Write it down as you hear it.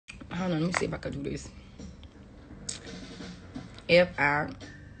Hold on, let me see if I can do this. If I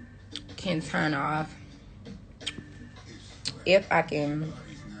can turn off. If I can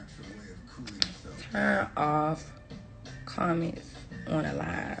turn off comments on a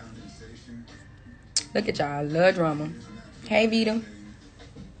live. Look at y'all. Love drama. Hey, Vita.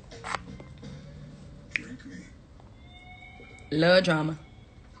 Love drama.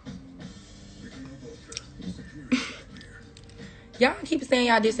 Y'all keep saying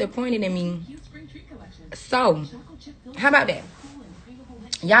y'all disappointed in me. So, how about that?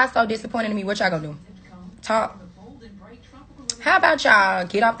 Y'all so disappointed in me. What y'all gonna do? Talk. How about y'all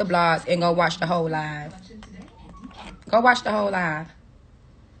get off the blogs and go watch the whole live? Go watch the whole live.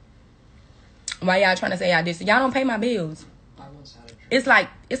 Why y'all trying to say y'all this? Y'all don't pay my bills. It's like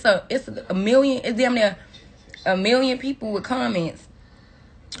it's a million. It's damn near a million people with comments.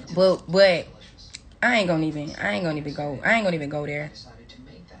 But I ain't gonna even go there.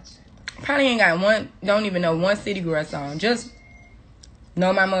 Probably ain't got one. Don't even know one City Girl song. Just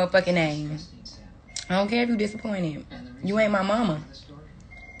know my motherfucking name. I don't care if you disappointed. You ain't my mama.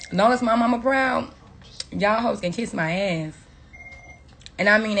 As long as my mama proud, y'all hoes can kiss my ass. And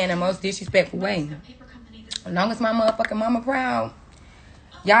I mean that in the most disrespectful way. As long as my motherfucking mama proud,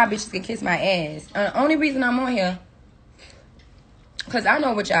 y'all bitches can kiss my ass. The only reason I'm on here, because I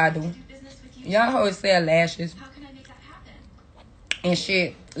know what y'all do. Y'all hoes sell lashes and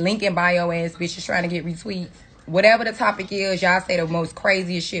shit. Link in bio ass bitches trying to get retweets. Whatever the topic is, y'all say the most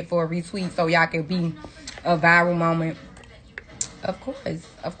craziest shit for a retweet so y'all can be a viral moment. Of course,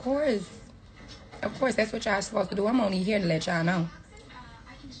 that's what y'all supposed to do. I'm only here to let y'all know.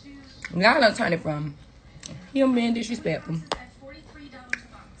 Y'all done turn it from him being disrespectful,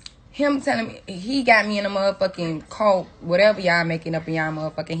 him telling me he got me in a motherfucking cult, whatever y'all making up in y'all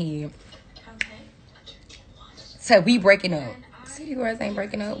motherfucking head. So we breaking up. City Girls ain't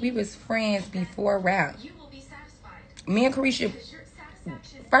breaking up. We was friends before rap. Me and Carisha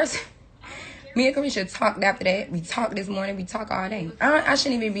talked after that. We talked this morning. We talk all day. I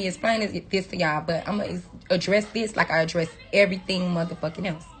shouldn't even be explaining this to y'all, but I'm going to address this like I address everything motherfucking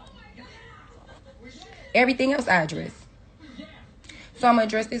else. Everything else I address. So I'm going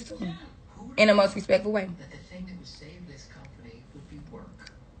to address this too in the most respectful way.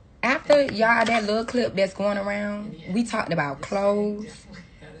 After y'all, that little clip that's going around, we talked about clothes.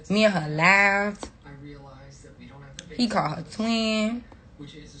 Me and her laughed. He called her twin.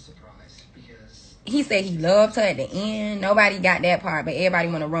 He said he loved her at the end. Nobody got that part, but everybody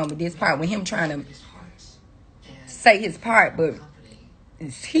want to run with this part with him trying to say his part. But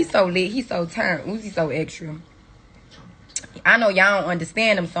he's so lit. He's so turned. Uzi's so extra. I know y'all don't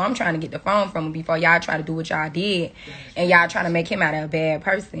understand him, so I'm trying to get the phone from him before y'all try to do what y'all did. And y'all trying to make him out of a bad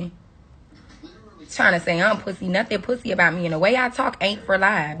person. Trying to say I'm pussy. Nothing pussy about me. And the way I talk ain't for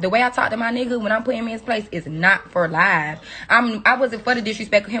live. The way I talk to my nigga when I'm putting him in his place is not for live. I wasn't for the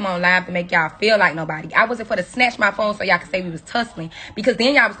disrespect of him on live to make y'all feel like nobody. I wasn't for to snatch my phone so y'all could say we was tussling. Because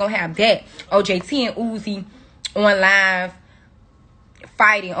then y'all was going to have that. OJT and Uzi on live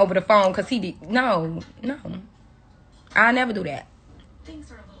fighting over the phone because he did. No. I'll never do that.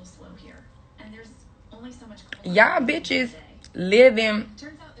 Things are a little slow here. And there's only so much y'all bitches living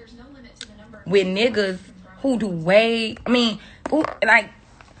with niggas who do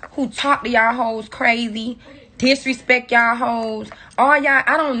who talk to y'all hoes crazy, disrespect y'all hoes. All y'all,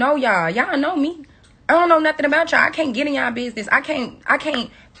 I don't know y'all. Y'all know me. I don't know nothing about y'all. I can't get in y'all business. I can't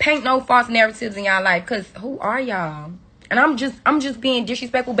paint no false narratives in y'all life. Cause who are y'all? And I'm just being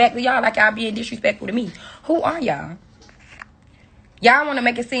disrespectful back to y'all like y'all being disrespectful to me. Who are y'all? Y'all want to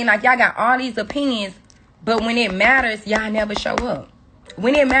make it seem like y'all got all these opinions, but when it matters, y'all never show up.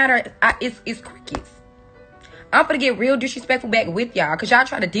 When it matters, it's crickets. I'm gonna get real disrespectful back with y'all, cause y'all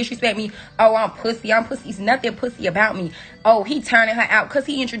try to disrespect me. Oh, I'm pussy. It's nothing pussy about me. Oh, he turning her out cause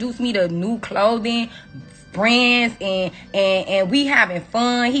he introduced me to new clothing brands and we having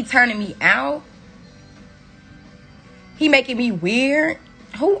fun. He turning me out. He making me weird.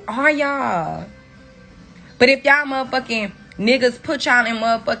 Who are y'all? But if y'all motherfucking niggas put y'all in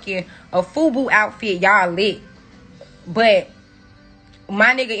motherfucking a FUBU outfit, y'all lit. But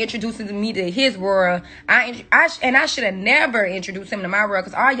my nigga introduces me to his world. I should have never introduced him to my world.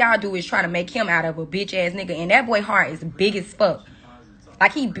 Because all y'all do is try to make him out of a bitch ass nigga. And that boy heart is big as fuck.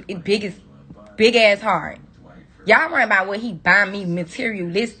 Like he big ass heart. Y'all worry about what he buy me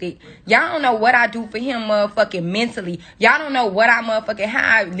materialistic. Y'all don't know what I do for him motherfucking mentally. Y'all don't know what I motherfucking,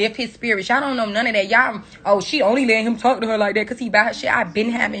 how I lift his spirits. Y'all don't know none of that. Y'all, oh, she only letting him talk to her like that because he buy her shit. I been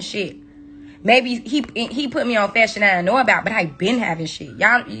having shit. Maybe he put me on fashion I don't know about, but I been having shit.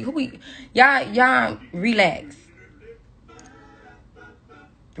 Y'all relax.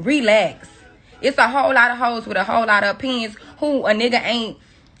 Relax. It's a whole lot of hoes with a whole lot of opinions who a nigga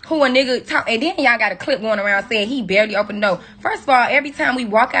talk, and then y'all got a clip going around saying he barely opened the door. First of all, every time we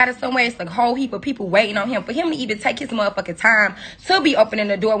walk out of somewhere, it's a whole heap of people waiting on him. For him to even take his motherfucking time to be opening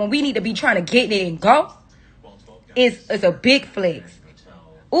the door when we need to be trying to get it and go, is a big flex.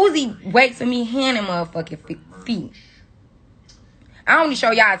 Uzi waits for me handing motherfucking feet. I only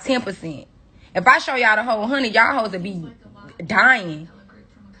show y'all 10%. If I show y'all the whole 100, y'all hoes would be dying.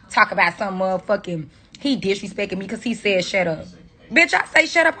 Talk about some motherfucking, he disrespecting me because he said shut up. Bitch, I say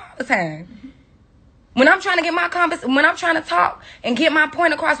shut up all the time. When I'm trying to get my when I'm trying to talk and get my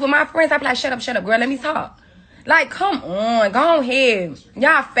point across with my friends, I be like, shut up, girl, let me talk. Like, come on, go ahead.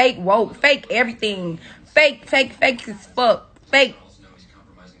 Y'all fake woke, fake everything. Fake as fuck. Fake.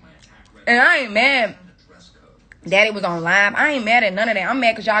 And I ain't mad that it was on live. I ain't mad at none of that. I'm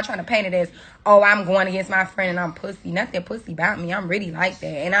mad because y'all trying to paint it as, oh, I'm going against my friend and I'm pussy. Nothing pussy about me. I'm really like that.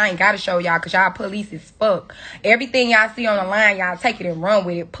 And I ain't got to show y'all because y'all police as fuck. Everything y'all see on the line, y'all take it and run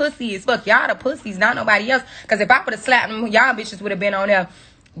with it. Pussy as fuck. Y'all the pussies, not nobody else. Because if I would have slapped them, y'all bitches would have been on there.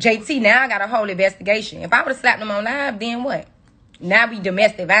 JT, now I got a whole investigation. If I would have slapped them on live, then what? Now we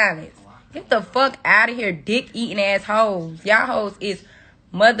domestic violence. Get the fuck out of here, dick-eating ass hoes. Y'all hoes is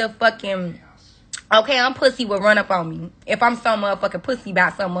motherfucking... Okay, I'm pussy will run up on me. If I'm so motherfucking pussy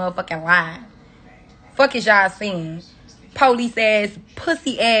about some motherfucking lie. Fuck is y'all saying? Police ass,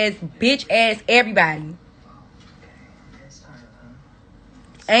 pussy ass, bitch ass, everybody.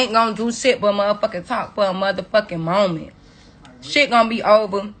 Ain't gonna do shit but motherfucking talk for a motherfucking moment. Shit gonna be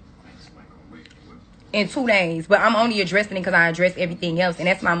over in 2 days. But I'm only addressing it because I address everything else. And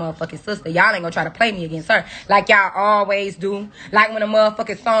that's my motherfucking sister. Y'all ain't gonna try to play me against her. Like y'all always do. Like when a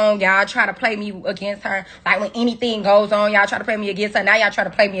motherfucking song, y'all try to play me against her. Like when anything goes on, y'all try to play me against her. Now y'all try to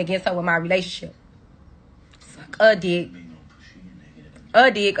play me against her with my relationship. Suck a dick.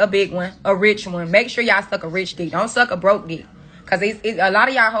 A dick, a big one. A rich one. Make sure y'all suck a rich dick. Don't suck a broke dick. Because it's a lot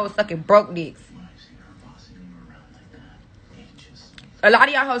of y'all hoes sucking broke dicks. A lot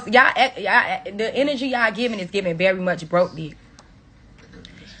of y'all hoes, y'all, the energy y'all giving is giving very much broke dick.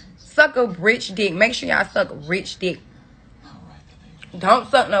 Suck a rich dick. Make sure y'all suck rich dick. Don't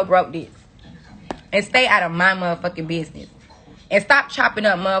suck no broke dicks. And stay out of my motherfucking business. And stop chopping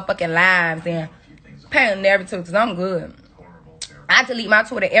up motherfucking lives and paying narratives because I'm good. I delete my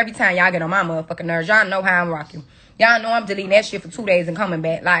Twitter every time y'all get on my motherfucking nerves. Y'all know how I'm rocking. Y'all know I'm deleting that shit for 2 days and coming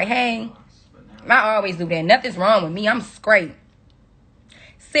back. Like, hey, I always do that. Nothing's wrong with me. I'm straight.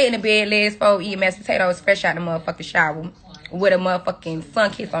 Sit in the bed, legs fold, eat mashed potatoes, fresh out the motherfucking shower with a motherfucking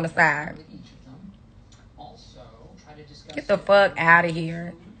sun kiss on the side. Get the fuck out of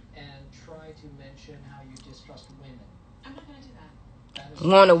here.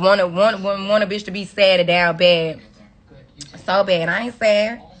 Want a bitch to be sad and down bad. So bad. I ain't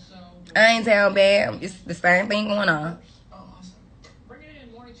sad. I ain't down bad. It's the same thing going on.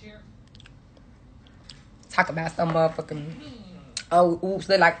 Talk about some motherfucking... Oh, oops.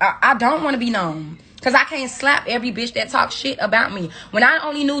 They're like, I don't want to be known. Because I can't slap every bitch that talks shit about me. When I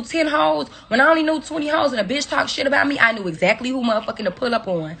only knew 10 hoes, when I only knew 20 hoes and a bitch talk shit about me, I knew exactly who motherfucking to pull up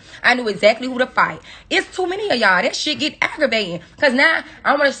on. I knew exactly who to fight. It's too many of y'all. That shit get aggravating. Because now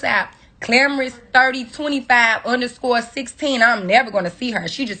I'm going to slap Clamorous 3025 _ 16. I'm never going to see her.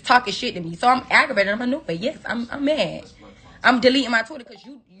 She just talking shit to me. So I'm aggravated. I'm annoyed. Yes, I'm mad. I'm deleting my Twitter because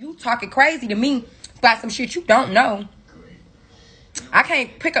you talking crazy to me about some shit you don't know. I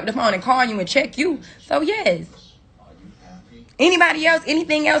can't pick up the phone and call you and check you. So, yes. Anybody else,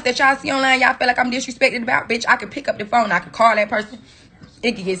 anything else that y'all see online, y'all feel like I'm disrespected about, bitch, I can pick up the phone. I can call that person.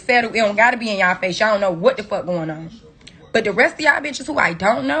 It can get settled. It don't got to be in y'all face. Y'all don't know what the fuck going on. But the rest of y'all bitches who I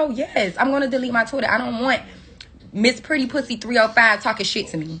don't know, yes, I'm going to delete my Twitter. I don't want Miss Pretty Pussy 305 talking shit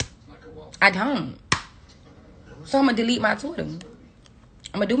to me. I don't. So, I'm going to delete my Twitter. I'm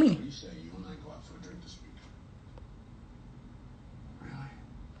going to do me.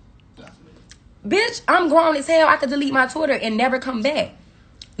 Bitch, I'm grown as hell. I could delete my Twitter and never come back.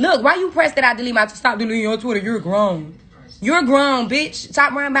 Look, why you press that I delete my Twitter? Stop deleting your Twitter. You're grown. You're grown, bitch.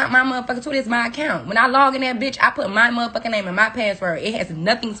 Stop worrying about my motherfucking Twitter. It's my account. When I log in that bitch, I put my motherfucking name and my password. It has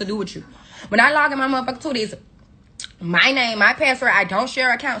nothing to do with you. When I log in my motherfucking Twitter, it's my name, my password. I don't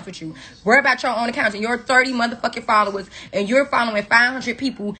share accounts with you. Worry about your own accounts and your 30 motherfucking followers. And you're following 500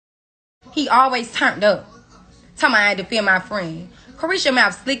 people. He always turned up. Tell me I had to defend my friend. Carisha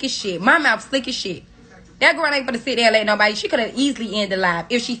mouth slick as shit. My mouth slick as shit. That girl ain't gonna sit there and let nobody. She could have easily ended live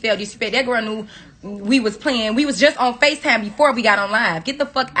if she felt disrespect. That girl knew we was playing. We was just on FaceTime before we got on live. Get the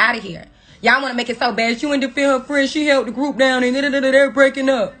fuck out of here. Y'all want to make it so bad. You ain't defend her friend. She held the group down and they're breaking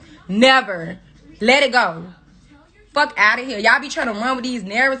up. Never. Let it go. Fuck out of here. Y'all be trying to run with these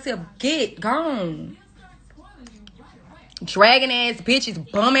narratives. Get gone. Dragging ass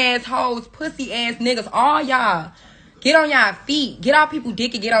bitches, bum ass hoes, pussy ass niggas, all y'all. Get on y'all feet. Get off people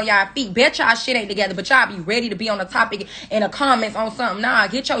dick and get on y'all feet. Bet y'all shit ain't together, but y'all be ready to be on the topic in the comments on something. Nah,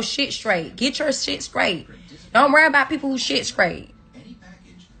 get your shit straight. Get your shit straight. Don't worry about people who shit straight.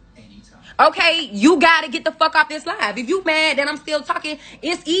 Okay, you gotta get the fuck off this live. If you mad that I'm still talking,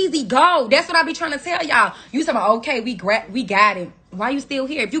 it's easy. Go. That's what I be trying to tell y'all. You talking about, okay, we got it. Why you still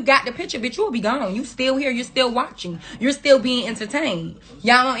here? If you got the picture, bitch, you will be gone. You still here. You're still watching. You're still being entertained.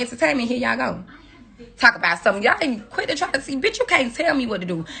 Y'all want entertainment? Here y'all go. Talk about something. Y'all ain't quit to try to see. Bitch, you can't tell me what to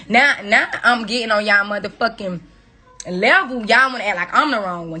do. Now I'm getting on y'all motherfucking level. Y'all want to act like I'm the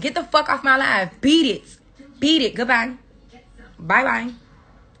wrong one. Get the fuck off my live. Beat it. Beat it. Goodbye. Bye-bye.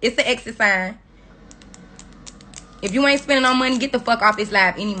 It's the exit sign. If you ain't spending no money, get the fuck off this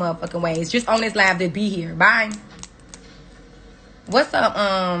live any motherfucking way. It's just on this live to be here. Bye. What's up,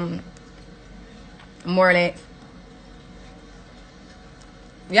 Morlex?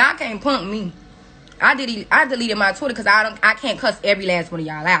 Y'all can't punk me. I deleted my Twitter because I can't cuss every last one of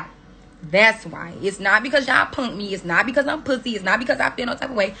y'all out. That's why. It's not because y'all punk me. It's not because I'm pussy. It's not because I feel no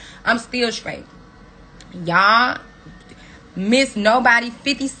type of way. I'm still straight. Y'all miss nobody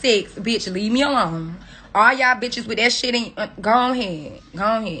 56, bitch. Leave me alone. All y'all bitches with that shit ain't go ahead. Go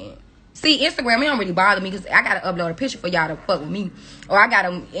ahead. See, Instagram, it don't really bother me because I gotta upload a picture for y'all to fuck with me. Or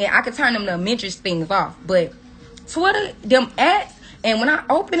I could turn them the mentions things off. But Twitter, them ads, and when I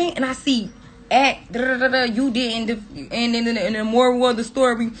open it and I see at you did in the moral of the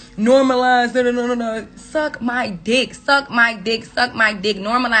story, normalize suck my dick, normalize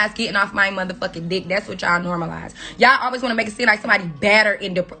getting off my motherfucking dick. That's what y'all normalize. Y'all always want to make it seem like somebody battered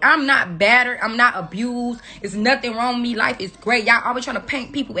in I'm not battered, I'm not abused, it's nothing wrong with me, life is great. Y'all always trying to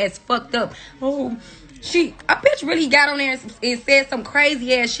paint people as fucked up. Oh, a bitch really got on there and said some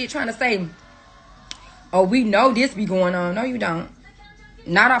crazy ass shit trying to say, oh, we know this be going on. No, you don't.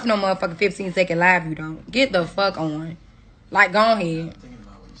 Not off no motherfucking 15-second live, you don't. Get the fuck on. Like, go ahead. Thinking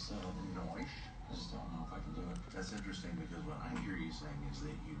about what you said, I just don't know if I can do it. That's interesting because what I hear you saying is that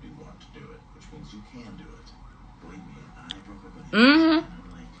you do want to do it, which means you can do it. Believe me, I broke up with you.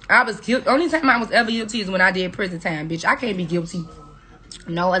 I was guilty. Only time I was ever guilty is when I did prison time, bitch. I can't be guilty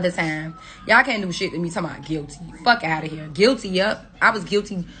no other time. Y'all can't do shit to me talking about guilty. Fuck out of here. Guilty, yep. I was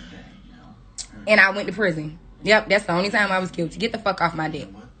guilty and I went to prison. Yep, that's the only time I was guilty. Get the fuck off my dick.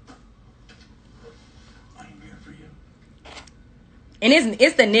 And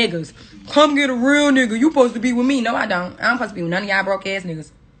it's the niggas. Come get a real nigga. You supposed to be with me. No, I don't. I'm supposed to be with none of y'all broke ass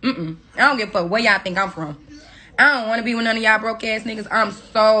niggas. I don't give a fuck where y'all think I'm from. I don't want to be with none of y'all broke ass niggas. I'm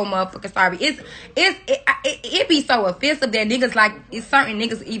so motherfucking sorry. It be so offensive that niggas like certain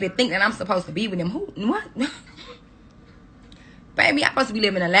niggas even think that I'm supposed to be with them. Who? What? Baby, I'm supposed to be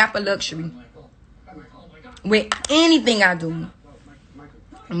living a life of luxury. With anything I do.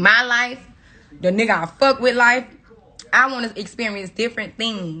 My life, the nigga I fuck with life, I want to experience different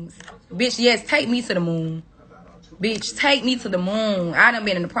things. Bitch, yes, take me to the moon. Bitch, take me to the moon. I done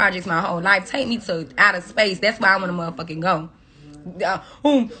been in the projects my whole life. Take me to outer space. That's where I want to motherfucking go.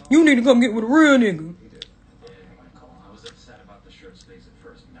 You need to come get with a real nigga.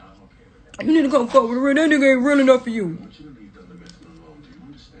 You need to come fuck with a real nigga. That nigga ain't real enough for you.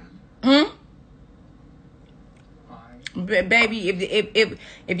 Baby, if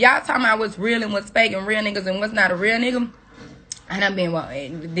y'all talking about what's real and what's fake and real niggas and what's not a real nigga, I done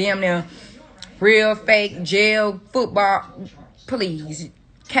been damn near real, fake, jail, football. Please,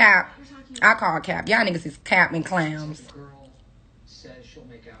 cap. I call cap. Y'all niggas is cap and clowns.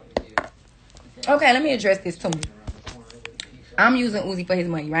 Okay, let me address this too. I'm using Uzi for his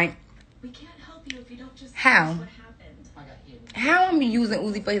money, right? How? How I'm using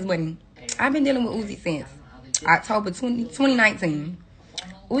Uzi for his money? I've been dealing with Uzi since October 2019.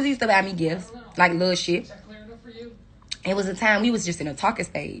 Uzi used to buy me gifts, like little shit. It was a time we was just in a talking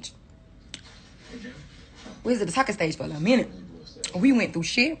stage. We was at the talking stage for a minute. We went through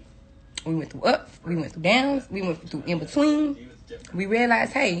shit. We went through ups. We went through downs. We went through in between. We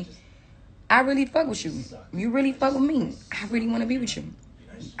realized, hey, I really fuck with you. You really fuck with me. I really want to be with you.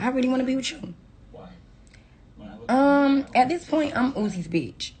 I really want to be with you. At this point, I'm Uzi's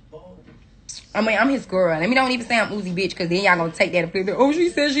bitch. I mean, I'm his girl. Let me don't even say I'm Uzi bitch, because then y'all gonna take that and flip it. Oh, she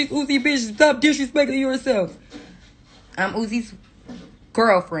says she's Uzi bitch. Stop disrespecting yourself. I'm Uzi's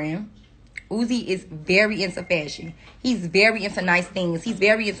girlfriend. Uzi is very into fashion. He's very into nice things. He's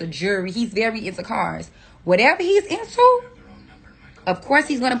very into jewelry. He's very into cars. Whatever he's into, of course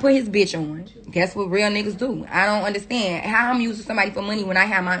he's gonna put his bitch on. That's what real niggas do. I don't understand how I'm using somebody for money when I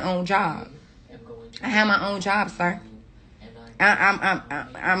have my own job. I have my own job, sir.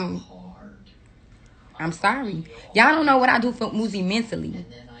 I'm sorry. Y'all don't know what I do for Uzi mentally.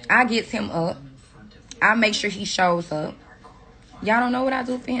 I get him up. I make sure he shows up. Y'all don't know what I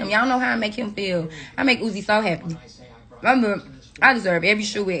do for him. Y'all know how I make him feel. I make Uzi so happy. I deserve every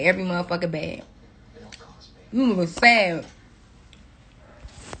shoe with every motherfucking bag. You was sad.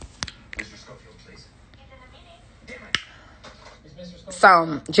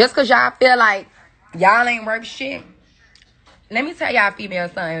 So, just because y'all feel like y'all ain't worth shit, let me tell y'all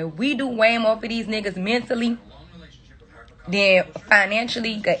females something. We do way more for these niggas mentally than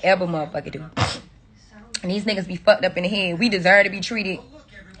financially could ever motherfucker do. And these niggas be fucked up in the head. We deserve to be treated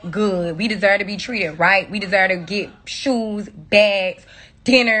good. We deserve to be treated right. We deserve to get shoes, bags,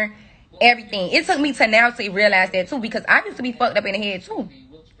 dinner, everything. It took me to now to realize that too, because I used to be fucked up in the head too.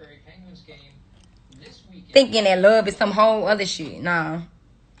 Thinking that love is some whole other shit. Nah.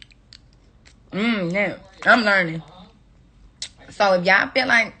 Yeah. I'm learning. So if y'all feel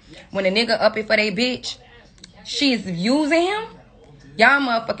like when a nigga up it for they bitch, she's using him, y'all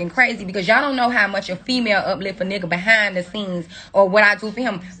motherfucking crazy, because y'all don't know how much a female uplift a nigga behind the scenes, or what I do for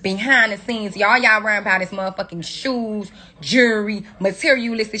him behind the scenes. Y'all worrying about his motherfucking shoes, jewelry,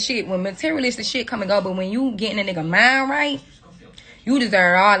 materialistic shit. When materialistic shit come and go, but when you getting a nigga mind right, you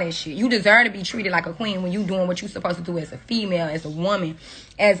deserve all that shit. You deserve to be treated like a queen when you doing what you supposed to do as a female, as a woman,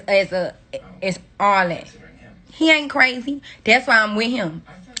 as all that. He ain't crazy. That's why I'm with him.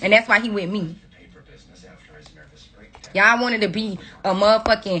 And that's why he with me. Y'all wanted to be a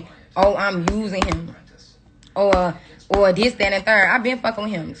motherfucking, oh, I'm using him. Or this, that, and third. I've been fucking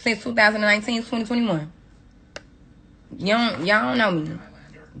with him since 2019, 2021. Y'all don't know me.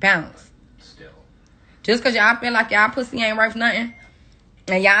 Bounce. Just because y'all feel like y'all pussy ain't worth nothing,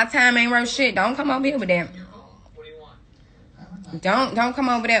 and y'all time ain't worth shit, don't come over here with that. Don't come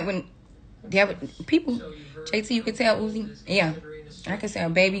over there when people. JT, you can tell Uzi. Yeah. I can say,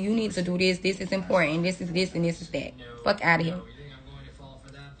 baby, you need to do this. This is important. This is this and this is that. Fuck out of here.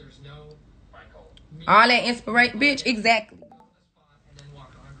 All that inspiration, bitch. Exactly.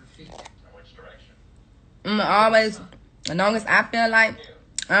 Always, as long as I feel like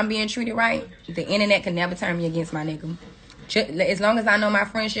I'm being treated right, the internet can never turn me against my nigga. As long as I know my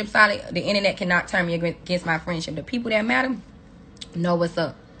friendship solid, the internet cannot turn me against my friendship. The people that matter know what's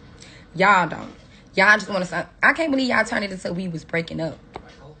up. Y'all don't. Y'all just want to... I can't believe y'all turned it until we was breaking up.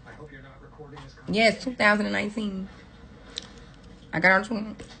 Yes, 2019. I got on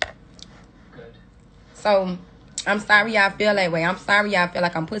Twitter. So, I'm sorry y'all feel that way. I'm sorry y'all feel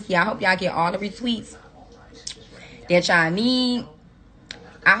like I'm pussy. I hope y'all get all the retweets that y'all need.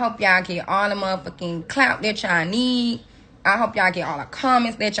 I hope y'all get all the motherfucking clout that y'all need. I hope y'all get all the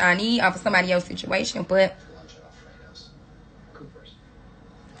comments that y'all need off of somebody else's situation. But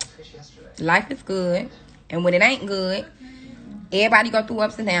life is good. And when it ain't good, everybody go through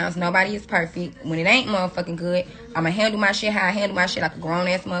ups and downs. Nobody is perfect. When it ain't motherfucking good, I'ma handle my shit how I handle my shit, like a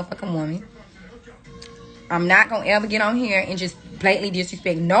grown-ass motherfucking woman. I'm not gonna ever get on here and just blatantly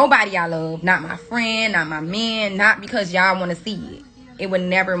disrespect nobody I love. Not my friend, not my man, not because y'all want to see it. It would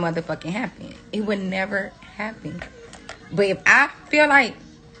never motherfucking happen. It would never happen. But if I feel like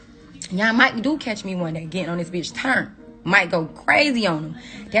y'all might do catch me one day getting on this bitch turn, might go crazy on them,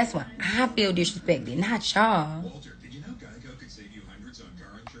 that's why I feel disrespected, not y'all. Walter, did you know Geico could save you hundreds on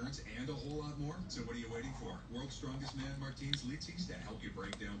car insurance and a whole lot more? So what are you waiting for? World's strongest man, Martins Litzis, to help you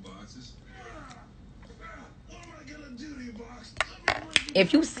break down boxes. What am I gonna do to you, box?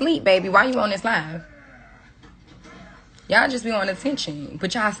 If you sleep, baby, why you on this live? Y'all just be on attention,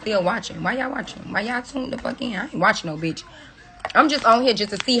 but y'all still watching. Why y'all watching? Why y'all tuned the fuck in? I ain't watching no bitch. I'm just on here just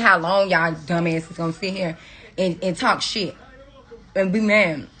to see how long y'all dumbasses gonna sit here and talk shit and be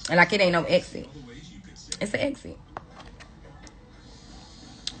mad. And like it ain't no exit. It's an exit.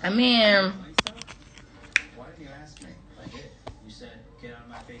 I mean, Why did you ask me? I did. You said, get out of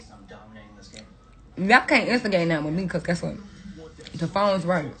my face, I'm dominating this game. y'all can't instigate nothing with me, because guess what? The phone's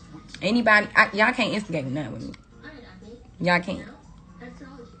right. Anybody, y'all can't instigate nothing with me. Y'all can't.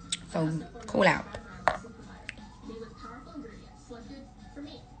 So, cool out.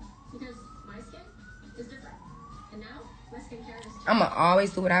 I'ma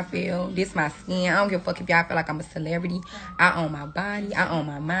always do what I feel. This my skin. I don't give a fuck if y'all feel like I'm a celebrity. I own my body. I own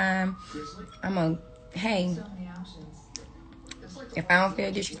my mind. Hey. If I don't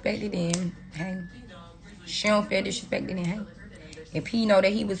feel disrespected, then hey. She don't feel disrespected, then hey. If he know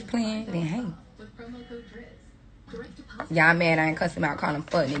that he was playing, then hey. Y'all mad I ain't cuss him out, call him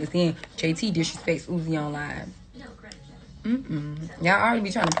fuck niggas. Then JT disrespects Uzi on live. Y'all already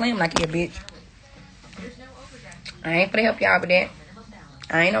be trying to play him like he a bitch. I ain't finna help y'all with that.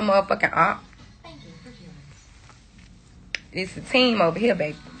 I ain't no motherfucking op. This a team over here,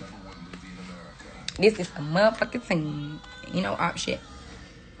 baby. This is a motherfucking team. You know, op shit.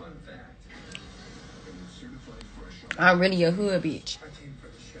 I'm really a hood bitch.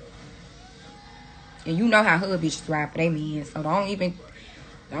 And you know how hood bitches ride for they men. So don't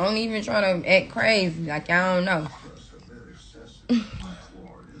even try to act crazy like y'all don't know.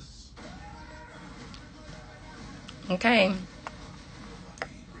 Okay.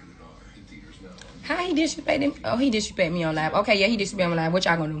 How he disrespect him? Oh, he disrespect me on live. Okay, yeah, he disrespect me on live. What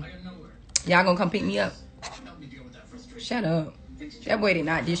y'all gonna do? Y'all gonna come pick me up? Shut up. That boy did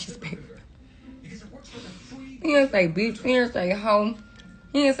not disrespect me. He didn't say bitch. He didn't say hoe.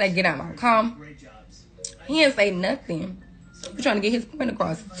 He didn't say get out my car. He didn't say nothing. He's trying to get his point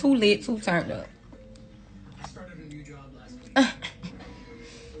across. Too lit, too turned up.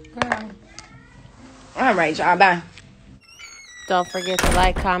 All right, y'all. Bye. Don't forget to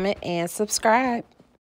like, comment, and subscribe.